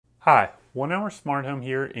Hi, 1 Hour Smart Home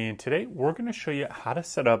here, and today we're going to show you how to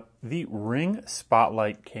set up the Ring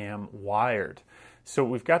Spotlight Cam wired. So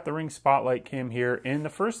we've got the Ring Spotlight Cam here, and the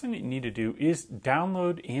first thing that you need to do is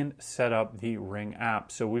download and set up the Ring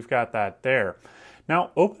app. So we've got that there.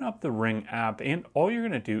 Now open up the Ring app, and all you're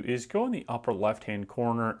going to do is go in the upper left hand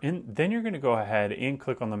corner, and then you're going to go ahead and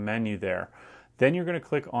click on the menu there. Then you're going to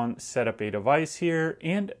click on set up a device here,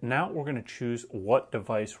 and now we're going to choose what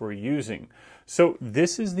device we're using. So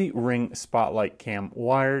this is the Ring Spotlight Cam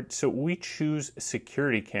wired, so we choose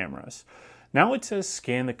security cameras. Now it says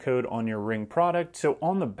scan the code on your Ring product, so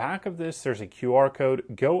on the back of this there's a QR code.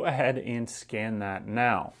 Go ahead and scan that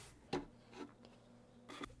now.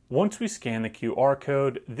 Once we scan the QR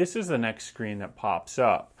code, this is the next screen that pops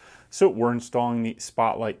up. So we're installing the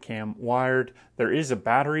Spotlight Cam wired. There is a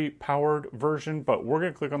battery powered version, but we're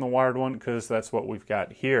going to click on the wired one because that's what we've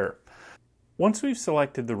got here. Once we've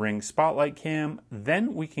selected the Ring Spotlight Cam,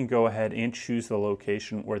 then we can go ahead and choose the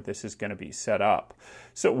location where this is going to be set up.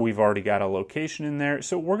 So we've already got a location in there,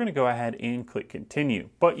 so we're going to go ahead and click continue.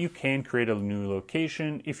 But you can create a new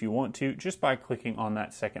location if you want to just by clicking on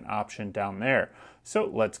that second option down there. So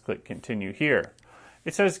let's click continue here.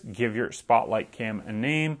 It says give your Spotlight Cam a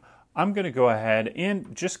name. I'm going to go ahead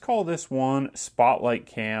and just call this one Spotlight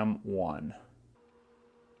Cam 1.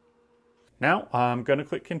 Now I'm going to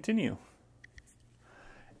click continue.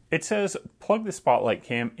 It says plug the Spotlight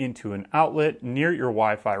Cam into an outlet near your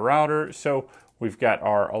Wi-Fi router. So we've got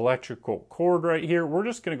our electrical cord right here. We're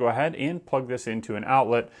just going to go ahead and plug this into an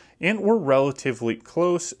outlet, and we're relatively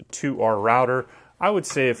close to our router. I would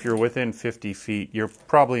say if you're within 50 feet, you're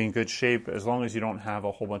probably in good shape as long as you don't have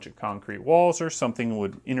a whole bunch of concrete walls or something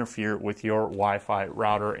would interfere with your Wi-Fi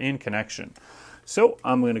router and connection. So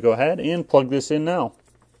I'm going to go ahead and plug this in now.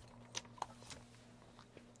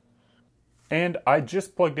 And I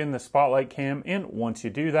just plugged in the Spotlight Cam, and once you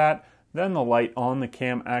do that, then the light on the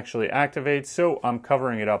cam actually activates. So I'm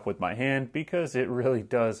covering it up with my hand because it really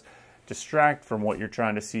does distract from what you're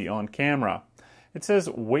trying to see on camera. It says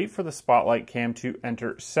wait for the Spotlight Cam to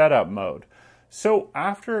enter setup mode. So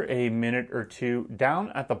after a minute or two,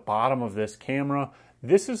 down at the bottom of this camera,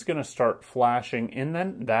 this is going to start flashing, and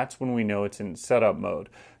then that's when we know it's in setup mode.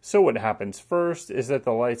 So what happens first is that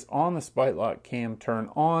the lights on the Spotlight Cam turn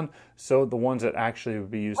on, so the ones that actually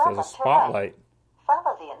would be used as a spotlight.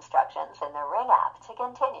 Follow the instructions in the Ring app to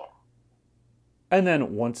continue. And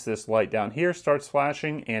then once this light down here starts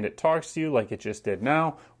flashing and it talks to you like it just did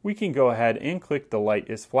now, we can go ahead and click the light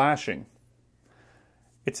is flashing.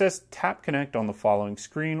 It says tap connect on the following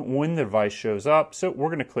screen when the device shows up, so we're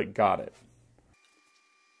going to click got it.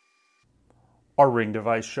 Our Ring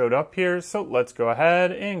device showed up here, so let's go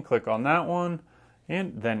ahead and click on that one,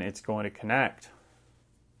 and then it's going to connect.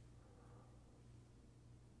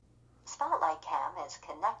 Spotlight Cam is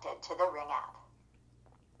connected to the Ring app.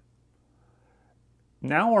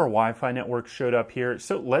 Now our Wi-Fi network showed up here,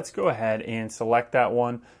 so let's go ahead and select that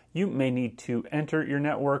one. You may need to enter your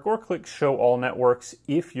network or click show all networks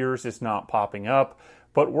if yours is not popping up,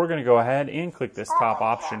 but we're going to go ahead and click this top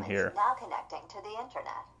option here. Now connecting to the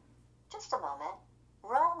internet. Just a moment.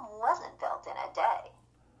 Rome wasn't built in a day.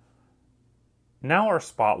 Now our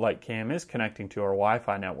Spotlight Cam is connecting to our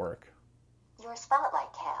Wi-Fi network. Your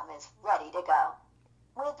Spotlight Cam is ready to go.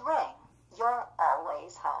 With Ring, you're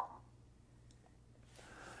always home.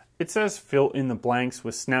 It says fill in the blanks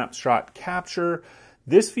with snapshot capture.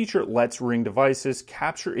 This feature lets Ring devices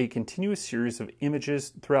capture a continuous series of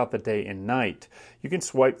images throughout the day and night. You can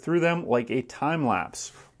swipe through them like a time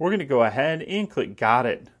lapse. We're going to go ahead and click got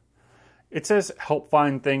it. It says help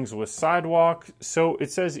find things with Sidewalk. So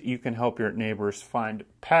it says you can help your neighbors find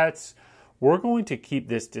pets. We're going to keep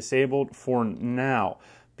this disabled for now,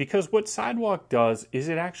 because what Sidewalk does is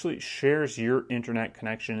it actually shares your internet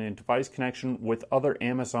connection and device connection with other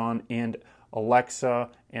Amazon and Alexa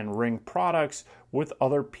and Ring products with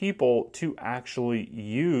other people to actually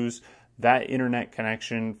use that internet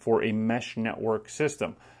connection for a mesh network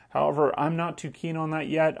system. However, I'm not too keen on that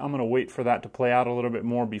yet. I'm going to wait for that to play out a little bit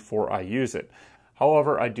more before I use it.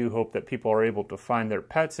 However, I do hope that people are able to find their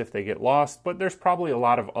pets if they get lost, but there's probably a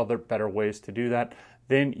lot of other better ways to do that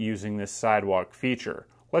than using this Sidewalk feature.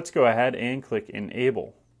 Let's go ahead and click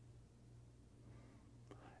enable.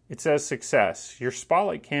 It says success. Your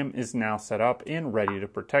Spotlight Cam is now set up and ready to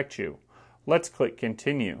protect you. Let's click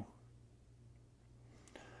continue.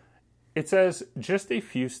 It says just a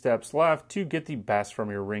few steps left to get the best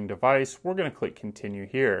from your Ring device. We're going to click continue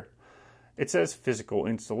here. It says physical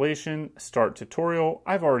installation, start tutorial.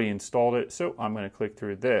 I've already installed it, so I'm going to click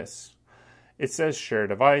through this. It says share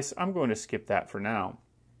device. I'm going to skip that for now.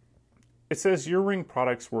 It says your Ring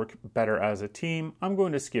products work better as a team. I'm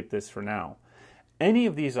going to skip this for now. Any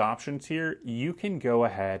of these options here, you can go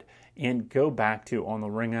ahead and go back to on the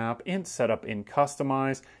Ring app and set up in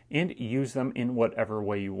Customize and use them in whatever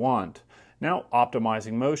way you want. Now,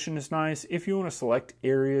 optimizing motion is nice if you want to select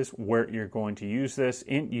areas where you're going to use this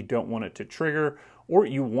and you don't want it to trigger, or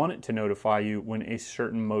you want it to notify you when a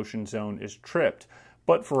certain motion zone is tripped.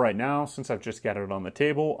 But for right now, since I've just got it on the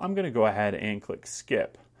table, I'm going to go ahead and click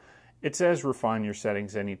skip. It says refine your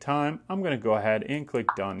settings anytime. I'm going to go ahead and click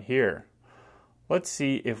done here. Let's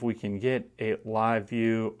see if we can get a live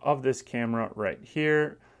view of this camera right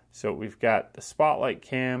here. So we've got the spotlight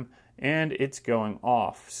cam and it's going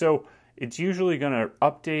off. So it's usually going to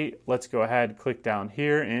update. Let's go ahead, click down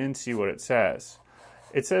here and see what it says.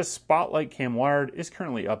 It says Spotlight Cam Wired is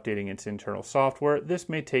currently updating its internal software. This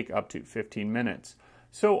may take up to 15 minutes.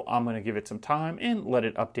 So I'm going to give it some time and let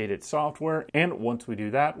it update its software. And once we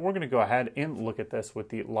do that, we're going to go ahead and look at this with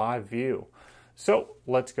the live view. So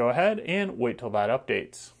let's go ahead and wait till that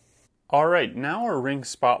updates. All right, now our Ring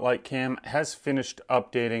Spotlight Cam has finished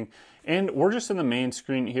updating and we're just in the main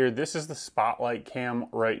screen here. This is the Spotlight Cam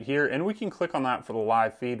right here, and we can click on that for the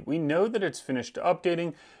live feed. We know that it's finished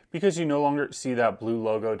updating because you no longer see that blue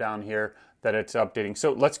logo down here that it's updating.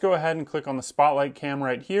 So let's go ahead and click on the Spotlight Cam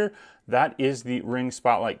right here. That is the Ring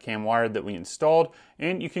Spotlight Cam Wired that we installed,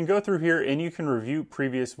 and you can go through here and you can review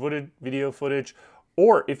previous video footage.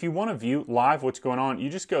 Or if you want to view live what's going on, you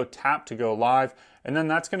just go tap to go live, and then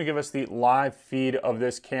that's going to give us the live feed of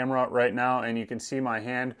this camera right now, and you can see my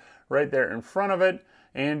hand right there in front of it,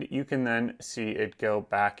 and you can then see it go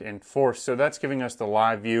back and forth. So that's giving us the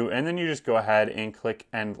live view, and then you just go ahead and click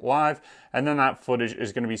end live, and then that footage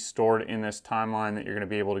is going to be stored in this timeline that you're going to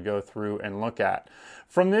be able to go through and look at.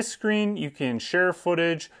 From this screen, you can share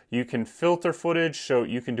footage, you can filter footage, so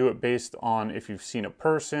you can do it based on if you've seen a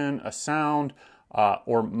person, a sound,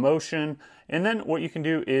 or motion. And then what you can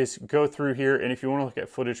do is go through here, and if you want to look at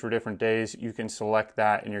footage for different days, you can select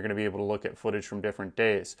that and you're going to be able to look at footage from different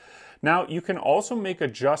days. Now you can also make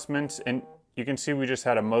adjustments, and you can see we just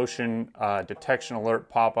had a motion detection alert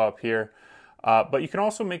pop up here. But you can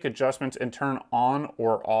also make adjustments and turn on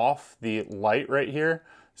or off the light right here.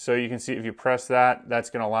 So you can see if you press that, that's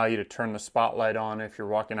going to allow you to turn the spotlight on if you're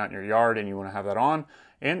walking out in your yard and you want to have that on.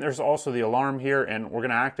 And there's also the alarm here, and we're going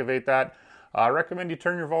to activate that. I recommend you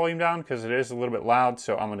turn your volume down because it is a little bit loud.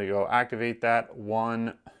 So I'm going to go activate that.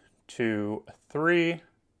 1, 2, 3.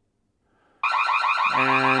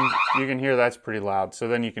 And you can hear that's pretty loud. So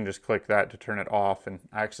then you can just click that to turn it off and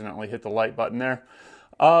accidentally hit the light button there.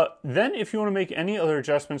 Then if you want to make any other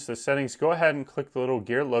adjustments to the settings, go ahead and click the little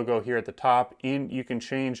gear logo here at the top, and you can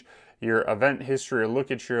change your event history or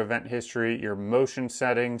look at your event history, your motion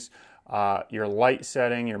settings, your light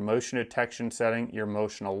setting, your motion detection setting, your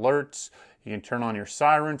motion alerts. You can turn on your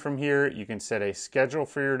siren from here. You can set a schedule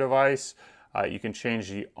for your device. You can change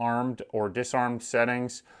the armed or disarmed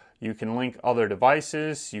settings. You can link other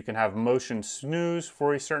devices. You can have motion snooze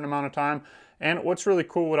for a certain amount of time. And what's really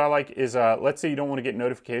cool, what I like is, let's say you don't want to get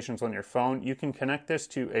notifications on your phone. You can connect this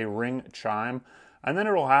to a Ring chime, and then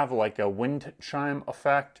it'll have like a wind chime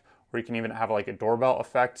effect, or you can even have like a doorbell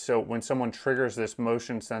effect. So when someone triggers this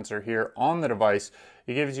motion sensor here on the device,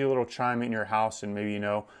 it gives you a little chime in your house, and maybe you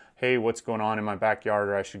know, hey, what's going on in my backyard,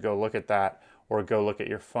 or I should go look at that, or go look at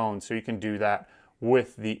your phone. So you can do that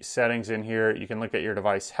with the settings in here. You can look at your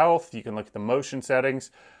device health. You can look at the motion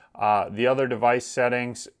settings, the other device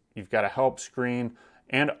settings. You've got a help screen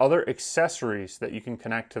and other accessories that you can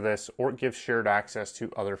connect to this or give shared access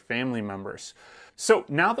to other family members. So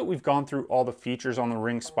now that we've gone through all the features on the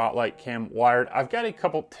Ring Spotlight Cam Wired, I've got a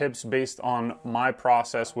couple tips based on my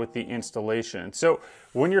process with the installation. So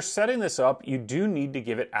when you're setting this up, you do need to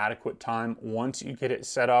give it adequate time once you get it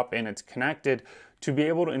set up and it's connected to be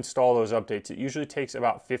able to install those updates. It usually takes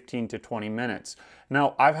about 15 to 20 minutes.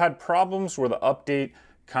 Now, I've had problems where the update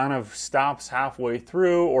kind of stops halfway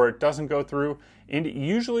through or it doesn't go through. And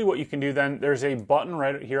usually what you can do then, there's a button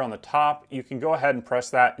right here on the top. You can go ahead and press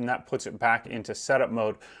that and that puts it back into setup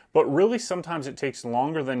mode. But really sometimes it takes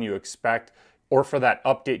longer than you expect or for that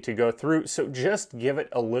update to go through. So just give it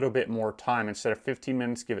a little bit more time. Instead of 15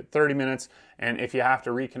 minutes, give it 30 minutes. And if you have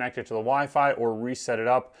to reconnect it to the Wi-Fi or reset it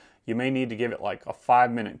up, you may need to give it like a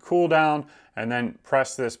 5-minute cooldown and then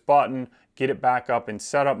press this button, get it back up in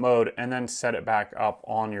setup mode, and then set it back up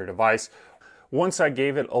on your device. Once I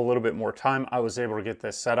gave it a little bit more time, I was able to get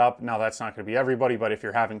this set up. Now that's not going to be everybody, but if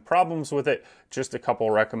you're having problems with it, just a couple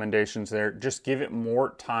recommendations there. Just give it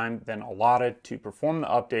more time than allotted to perform the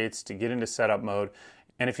updates, to get into setup mode.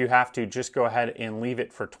 And if you have to, just go ahead and leave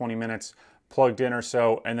it for 20 minutes plugged in or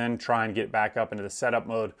so, and then try and get back up into the setup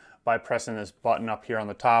mode by pressing this button up here on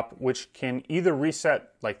the top, which can either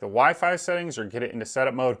reset like the Wi-Fi settings or get it into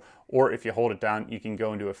setup mode, or if you hold it down, you can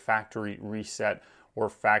go into a factory reset or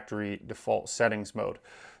factory default settings mode.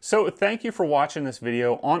 So thank you for watching this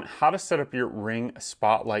video on how to set up your Ring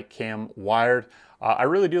Spotlight Cam wired. I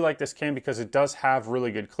really do like this cam because it does have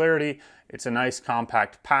really good clarity. It's a nice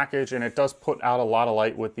compact package, and it does put out a lot of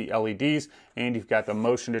light with the LEDs, and you've got the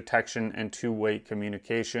motion detection and two-way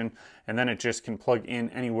communication, and then it just can plug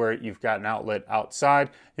in anywhere you've got an outlet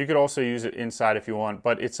outside. You could also use it inside if you want,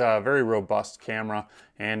 but it's a very robust camera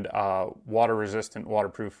and water resistant,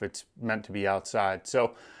 waterproof. It's meant to be outside.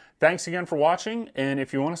 So thanks again for watching, and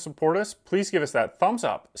if you want to support us, please give us that thumbs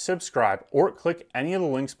up, subscribe, or click any of the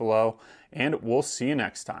links below, and we'll see you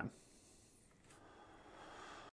next time.